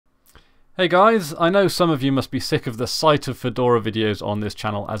Hey guys, I know some of you must be sick of the sight of Fedora videos on this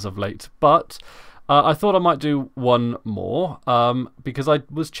channel as of late, but I thought I might do one more because I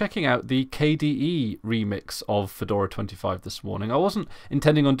was checking out the KDE remix of Fedora 25 this morning. I wasn't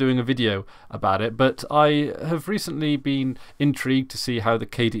intending on doing a video about it, but I have recently been intrigued to see how the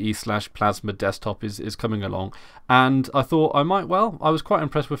KDE/Plasma Desktop is coming along, and I thought I was quite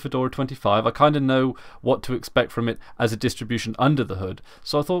impressed with Fedora 25. I kind of know what to expect from it as a distribution under the hood,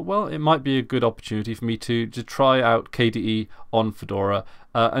 so I thought, well, it might be a good opportunity for me to try out KDE on Fedora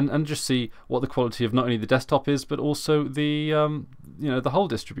and just see what the quality of not only the desktop is, but also the the whole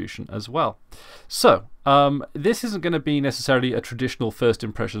distribution as well. So this isn't going to be necessarily a traditional first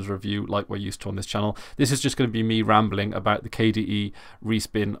impressions review like we're used to on this channel. This is just going to be me rambling about the KDE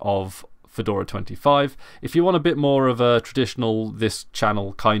respin of Fedora 25. If you want a bit more of a traditional this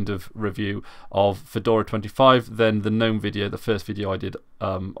channel kind of review of Fedora 25, then the GNOME video, the first video I did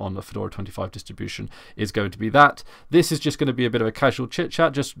on the Fedora 25 distribution, is going to be that. This is just going to be a bit of a casual chit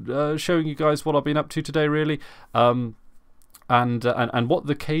chat, just showing you guys what I've been up to today, really, and what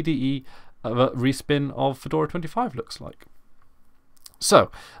the KDE respin of Fedora 25 looks like.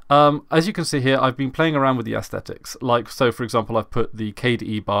 So, as you can see here, I've been playing around with the aesthetics. So for example, I've put the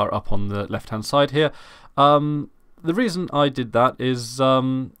KDE bar up on the left-hand side here. The reason I did that is,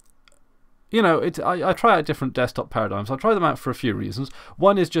 I try out different desktop paradigms. I try them out for a few reasons.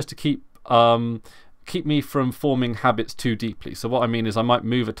 One is just to keep me from forming habits too deeply. So what I mean is I might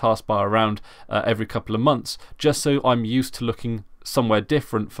move a taskbar around every couple of months, just so I'm used to looking somewhere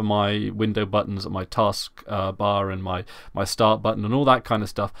different for my window buttons, my task bar and my start button and all that kind of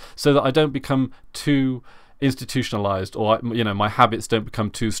stuff, so that I don't become too institutionalized, or my habits don't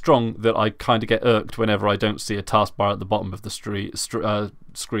become too strong that I kind of get irked whenever I don't see a taskbar at the bottom of the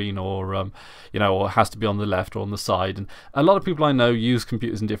screen, or or it has to be on the left or on the side. And a lot of people I know use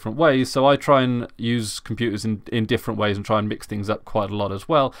computers in different ways, so I try and use computers in different ways and try and mix things up quite a lot as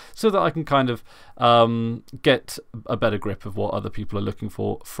well, so that I can kind of get a better grip of what other people are looking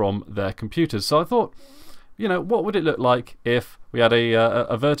for from their computers. So I thought, what would it look like if we had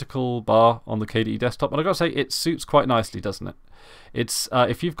a vertical bar on the KDE desktop? And I've got to say, it suits quite nicely, doesn't it? It's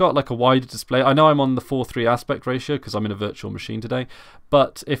if you've got like a wider display, I know I'm on the 4:3 aspect ratio because I'm in a virtual machine today,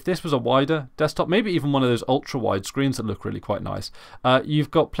 but if this was a wider desktop, maybe even one of those ultra wide screens that look really quite nice,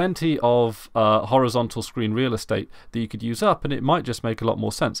 you've got plenty of horizontal screen real estate that you could use up, and it might just make a lot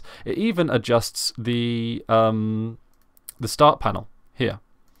more sense. It even adjusts the start panel here.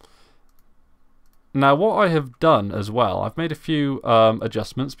 Now, what I have done as well, I've made a few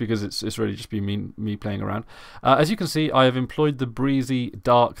adjustments because it's really just been me playing around. As you can see, I have employed the breezy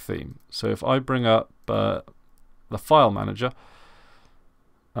dark theme. So if I bring up the file manager,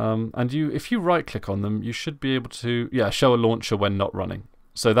 and if you right click on them, you should be able to show a launcher when not running.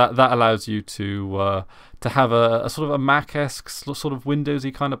 So that allows you to have a sort of a Mac-esque sort of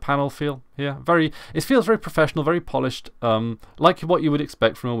Windowsy kind of panel feel here. It feels very professional, very polished, like what you would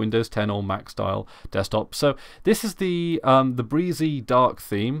expect from a Windows 10 or Mac style desktop. So this is the breezy dark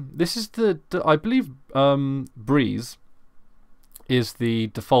theme. This is I believe Breeze is the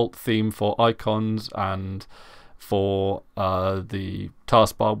default theme for icons and for the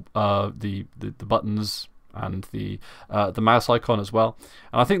taskbar, the buttons, and the mouse icon as well.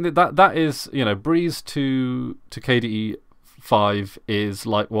 And I think that is, Breeze to KDE 5 is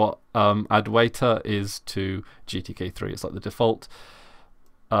like what Adwaita is to GTK3. It's like the default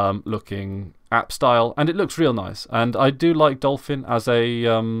looking app style, and it looks real nice. And I do like Dolphin as a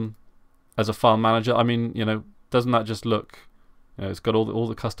file manager. I mean, doesn't that just look? It's got all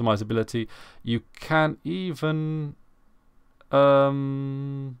the customizability. You can even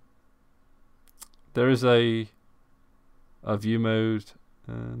there is a view mode,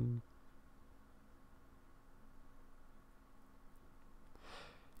 and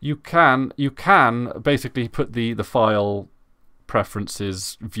you can basically put the file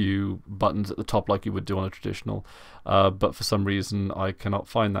preferences view buttons at the top like you would do on a traditional, but for some reason I cannot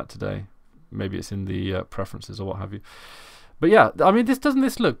find that today. Maybe it's in the preferences or what have you. But yeah, I mean, doesn't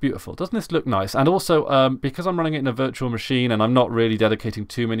this look beautiful? Doesn't this look nice? And also, because I'm running it in a virtual machine and I'm not really dedicating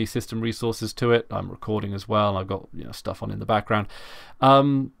too many system resources to it, I'm recording as well, and I've got stuff on in the background.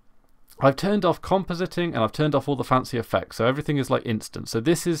 I've turned off compositing and I've turned off all the fancy effects, so everything is like instant. So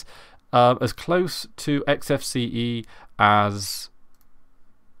this is as close to XFCE as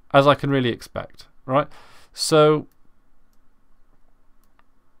I can really expect, right? So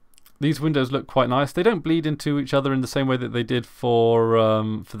these windows look quite nice. They don't bleed into each other in the same way that they did for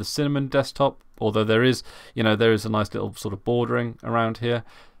the Cinnamon desktop, although there is a nice little sort of bordering around here.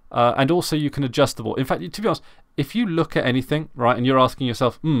 And also you can adjust the border. In fact, to be honest, if you look at anything, right, and you're asking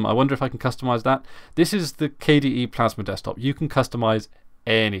yourself, I wonder if I can customize that, this is the KDE Plasma Desktop. You can customize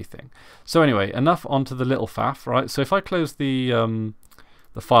anything. So anyway, enough onto the little faff, right? So if I close the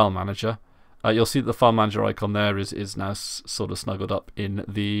file manager, you'll see that the file manager icon there is now sort of snuggled up in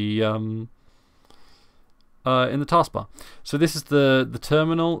the taskbar. So this is the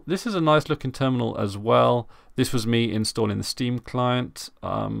terminal. This is a nice looking terminal as well. This was me installing the Steam client.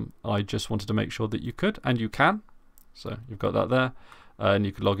 I just wanted to make sure that you could, and you can. So you've got that there. And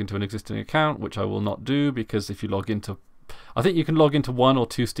you can log into an existing account, which I will not do, because if you log into, I think you can log into 1 or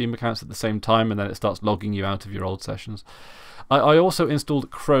 2 Steam accounts at the same time, and then it starts logging you out of your old sessions. I also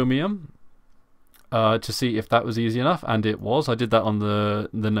installed Chromium to see if that was easy enough, and it was. I did that on the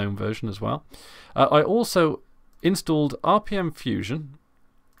GNOME version as well. I also installed RPM Fusion,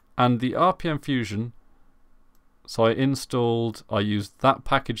 and the RPM Fusion, so I used that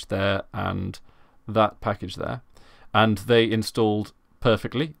package there and that package there, and they installed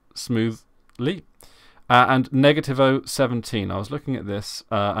perfectly, smoothly. And -017, I was looking at this,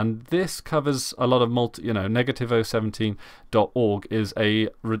 and this covers a lot of -017.org is a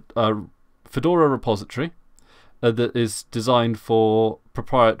Fedora repository that is designed for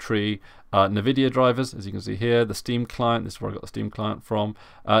proprietary NVIDIA drivers, as you can see here. The Steam client, this is where I got the Steam client from.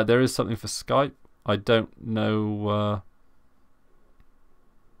 There is something for Skype. I don't know.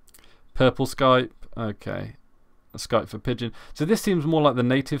 Purple Skype, okay. Skype for Pigeon. So this seems more like the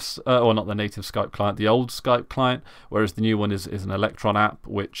native, or not the native Skype client, the old Skype client, whereas the new one is an Electron app,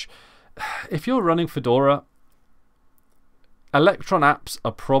 which, if you're running Fedora, Electron apps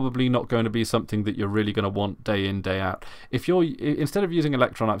are probably not going to be something that you're really going to want day in, day out. If you're, instead of using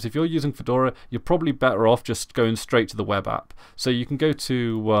Electron apps, if you're using Fedora, you're probably better off just going straight to the web app. So you can go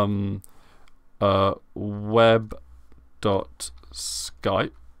to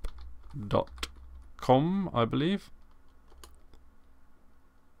web.skype.com, I believe.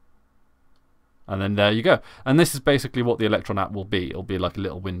 And then there you go. And this is basically what the Electron app will be. It'll be like a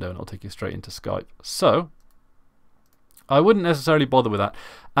little window and it'll take you straight into Skype. So I wouldn't necessarily bother with that.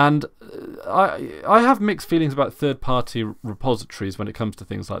 And I have mixed feelings about third-party repositories when it comes to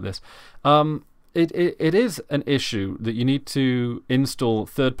things like this. It is an issue that you need to install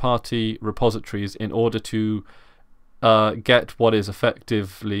third-party repositories in order to get what is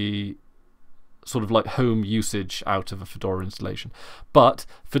effectively sort of like home usage out of a Fedora installation. But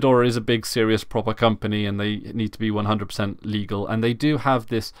Fedora is a big, serious, proper company, and they need to be 100% legal. And they do have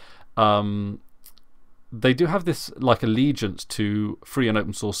this like allegiance to free and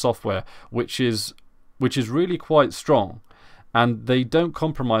open source software, which is really quite strong. And they don't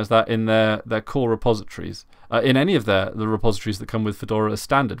compromise that in their core repositories, in any of the repositories that come with Fedora as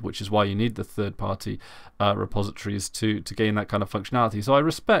standard, which is why you need the third-party repositories to gain that kind of functionality. So I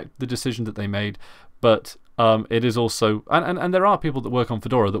respect the decision that they made, but it is also, and there are people that work on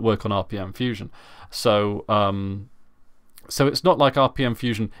Fedora that work on RPM Fusion, so so it's not like RPM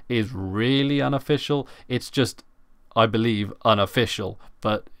Fusion is really unofficial. It's just, I believe, unofficial,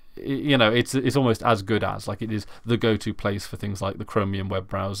 but you know, it's almost as good as, like, it is the go-to place for things like the Chromium web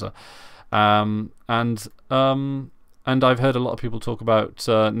browser, and I've heard a lot of people talk about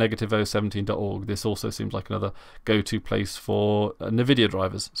 -017.org. This also seems like another go-to place for NVIDIA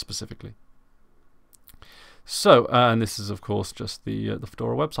drivers specifically. So, and this is of course just the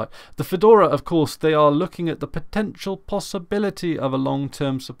Fedora website. The Fedora, of course, they are looking at the potential possibility of a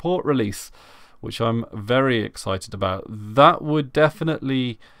long-term support release, which I'm very excited about. That would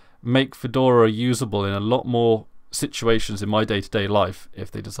definitely make Fedora usable in a lot more situations in my day-to-day life if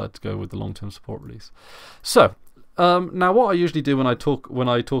they decide to go with the long-term support release. So now what I usually do when I talk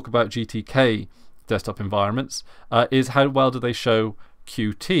about GTK desktop environments is how well do they show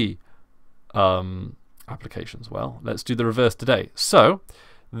Qt applications. Well, let's do the reverse today. So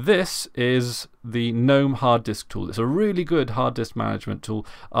this is the GNOME hard disk tool. It's a really good hard disk management tool.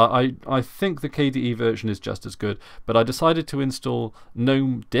 I think the KDE version is just as good, but I decided to install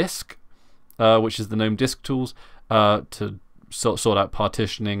GNOME Disk, which is the GNOME Disk tools, to sort out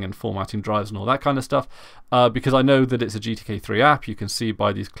partitioning and formatting drives and all that kind of stuff, because I know that it's a GTK3 app. You can see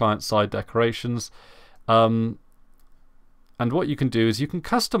by these client-side decorations. And what you can do is you can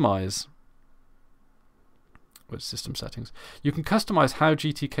customize with system settings. You can customize how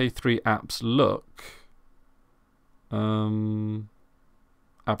GTK3 apps look.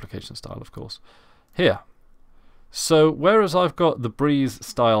 Application style, of course, here. So whereas I've got the Breeze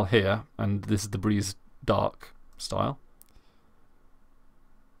style here, and this is the Breeze Dark style.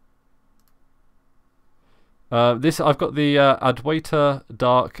 I've got the Adwaita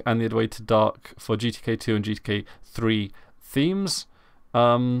Dark and the Adwaita Dark for GTK2 and GTK3 themes.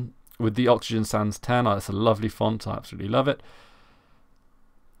 with the Oxygen Sans 10. It's a lovely font. I absolutely love it.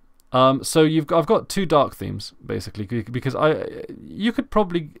 So I've got two dark themes basically, because you could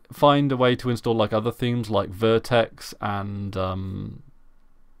probably find a way to install like other themes like Vertex and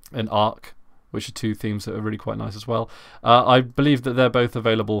Arc, which are two themes that are really quite nice as well. I believe that they're both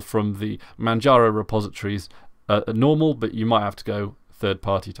available from the Manjaro repositories normal, but you might have to go third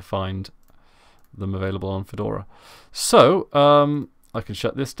party to find them available on Fedora. So I can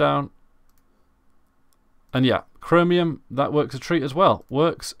shut this down. And yeah, Chromium, that works a treat as well.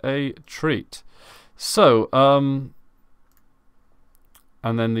 Works a treat. So, and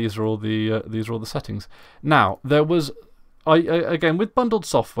then these are all the settings. Now, there was, again, with bundled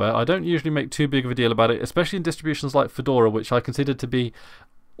software, I don't usually make too big of a deal about it, especially in distributions like Fedora, which I consider to be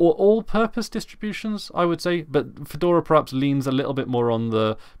all-purpose distributions, I would say. But Fedora perhaps leans a little bit more on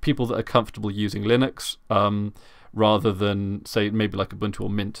the people that are comfortable using Linux, rather than, say, maybe like Ubuntu or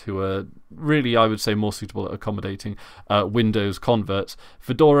Mint, who are really, I would say, more suitable at accommodating Windows converts.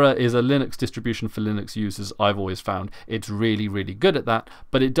 Fedora is a Linux distribution for Linux users, I've always found. It's really, really good at that,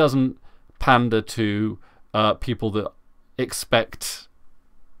 but it doesn't pander to people that expect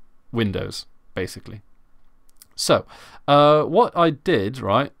Windows, basically. So, what I did,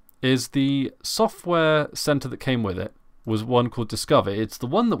 right, is the software center that came with it was one called Discover. It's the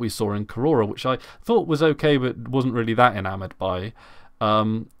one that we saw in Corora, which I thought was okay, but wasn't really that enamored by.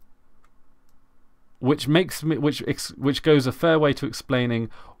 Which makes me, which goes a fair way to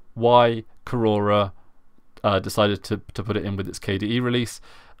explaining why Corora decided to put it in with its KDE release.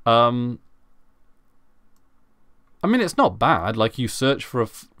 I mean, it's not bad. Like, you search for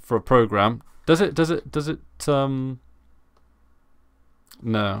a program. Does it?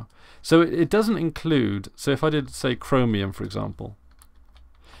 No. So it doesn't include, so if I did say Chromium, for example,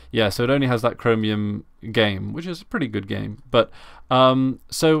 yeah, so it only has that Chromium game, which is a pretty good game. But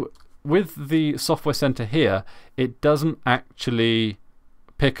so with the software center here, it doesn't actually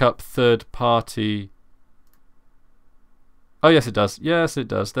pick up third-party. Oh, yes, it does. Yes, it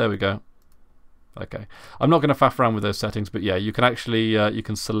does. There we go. Okay, I'm not going to faff around with those settings, but yeah, you can actually you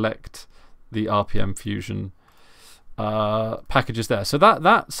can select the RPM Fusion packages there. So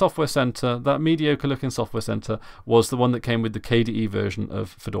that software center, that mediocre looking software center, was the one that came with the KDE version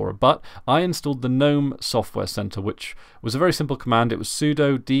of Fedora. But I installed the GNOME software center, which was a very simple command. It was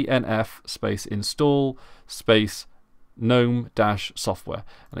sudo dnf space install space gnome-software,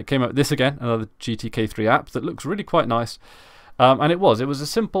 and it came out with this again, another GTK3 app that looks really quite nice. And it was as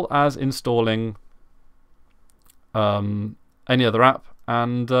simple as installing any other app,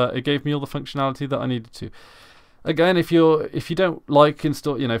 and it gave me all the functionality that I needed to. Again, if you don't like if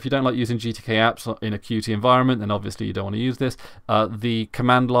you don't like using GTK apps in a Qt environment, then obviously you don't want to use this. The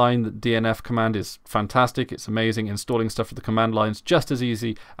command line, the DNF command, is fantastic. It's amazing. Installing stuff with the command line is just as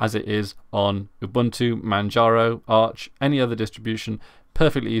easy as it is on Ubuntu, Manjaro, Arch, any other distribution.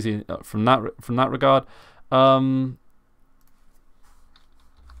 Perfectly easy from that regard.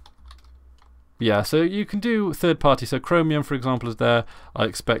 Yeah, so you can do third party. So Chromium, for example, is there. I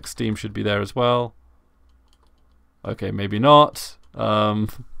expect Steam should be there as well. Okay, maybe not. Yeah,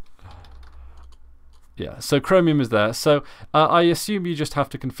 so Chromium is there. So I assume you just have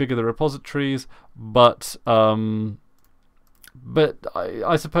to configure the repositories, but I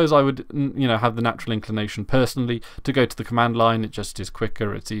suppose I would, have the natural inclination personally to go to the command line. It just is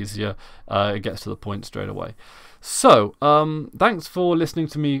quicker, it's easier, it gets to the point straight away. So, thanks for listening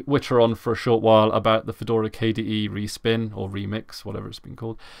to me witter on for a short while about the Fedora KDE respin, or remix, whatever it's been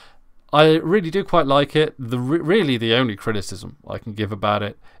called. I really do quite like it. Really the only criticism I can give about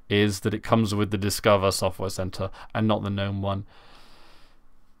it is that it comes with the Discover software center and not the GNOME one.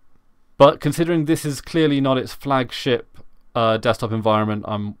 But considering this is clearly not its flagship desktop environment,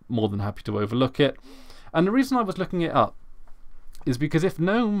 I'm more than happy to overlook it. And the reason I was looking it up is because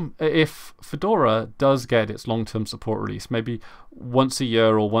if Fedora does get its long-term support release, maybe once a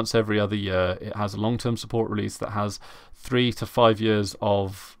year or once every other year, it has a long-term support release that has 3 to 5 years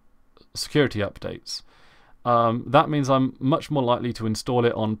of security updates. That means I'm much more likely to install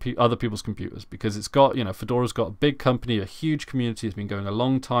it on other people's computers, because it's got, Fedora's got a big company, a huge community. It's been going a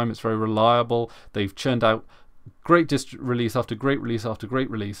long time. It's very reliable. They've churned out great release after great release after great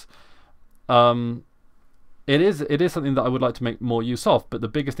release. It is something that I would like to make more use of, but the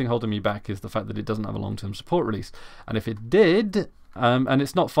biggest thing holding me back is the fact that it doesn't have a long-term support release. And if it did, and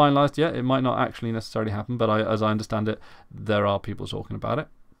it's not finalized yet, it might not actually necessarily happen, but as I understand it, there are people talking about it.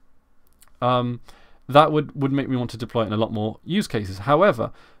 That would make me want to deploy it in a lot more use cases.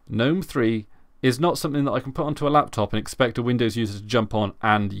 However, GNOME 3 is not something that I can put onto a laptop and expect a Windows user to jump on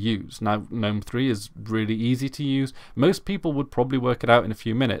and use. Now, GNOME 3 is really easy to use. Most people would probably work it out in a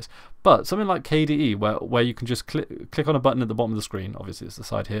few minutes. But something like KDE, where you can just click on a button at the bottom of the screen, obviously it's the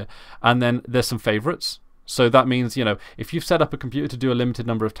side here, and then there's some favorites. So that means, you know, if you've set up a computer to do a limited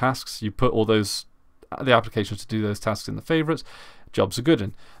number of tasks, you put all those, the applications to do those tasks in the favorites, jobs are good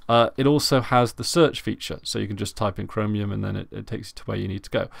in. It also has the search feature, so you can just type in Chromium and then it takes you to where you need to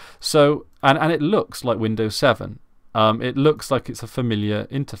go. So, and it looks like Windows 7. It looks like it's a familiar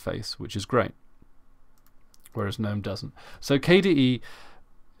interface, which is great, whereas GNOME doesn't. So KDE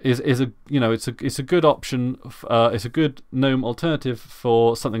is a, you know, it's a good option. It's a good GNOME alternative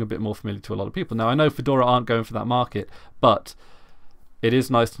for something a bit more familiar to a lot of people. Now, I know Fedora aren't going for that market, but it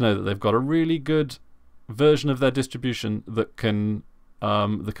is nice to know that they've got a really good version of their distribution that can you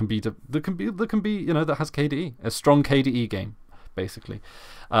know, that has KDE, a strong KDE game, basically,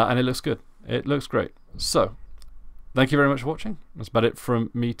 and it looks good. It looks great. So, thank you very much for watching. That's about it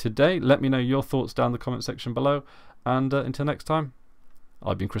from me today. Let me know your thoughts down in the comment section below, and until next time,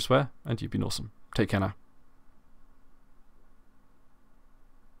 I've been Chris Ware, and you've been awesome. Take care now.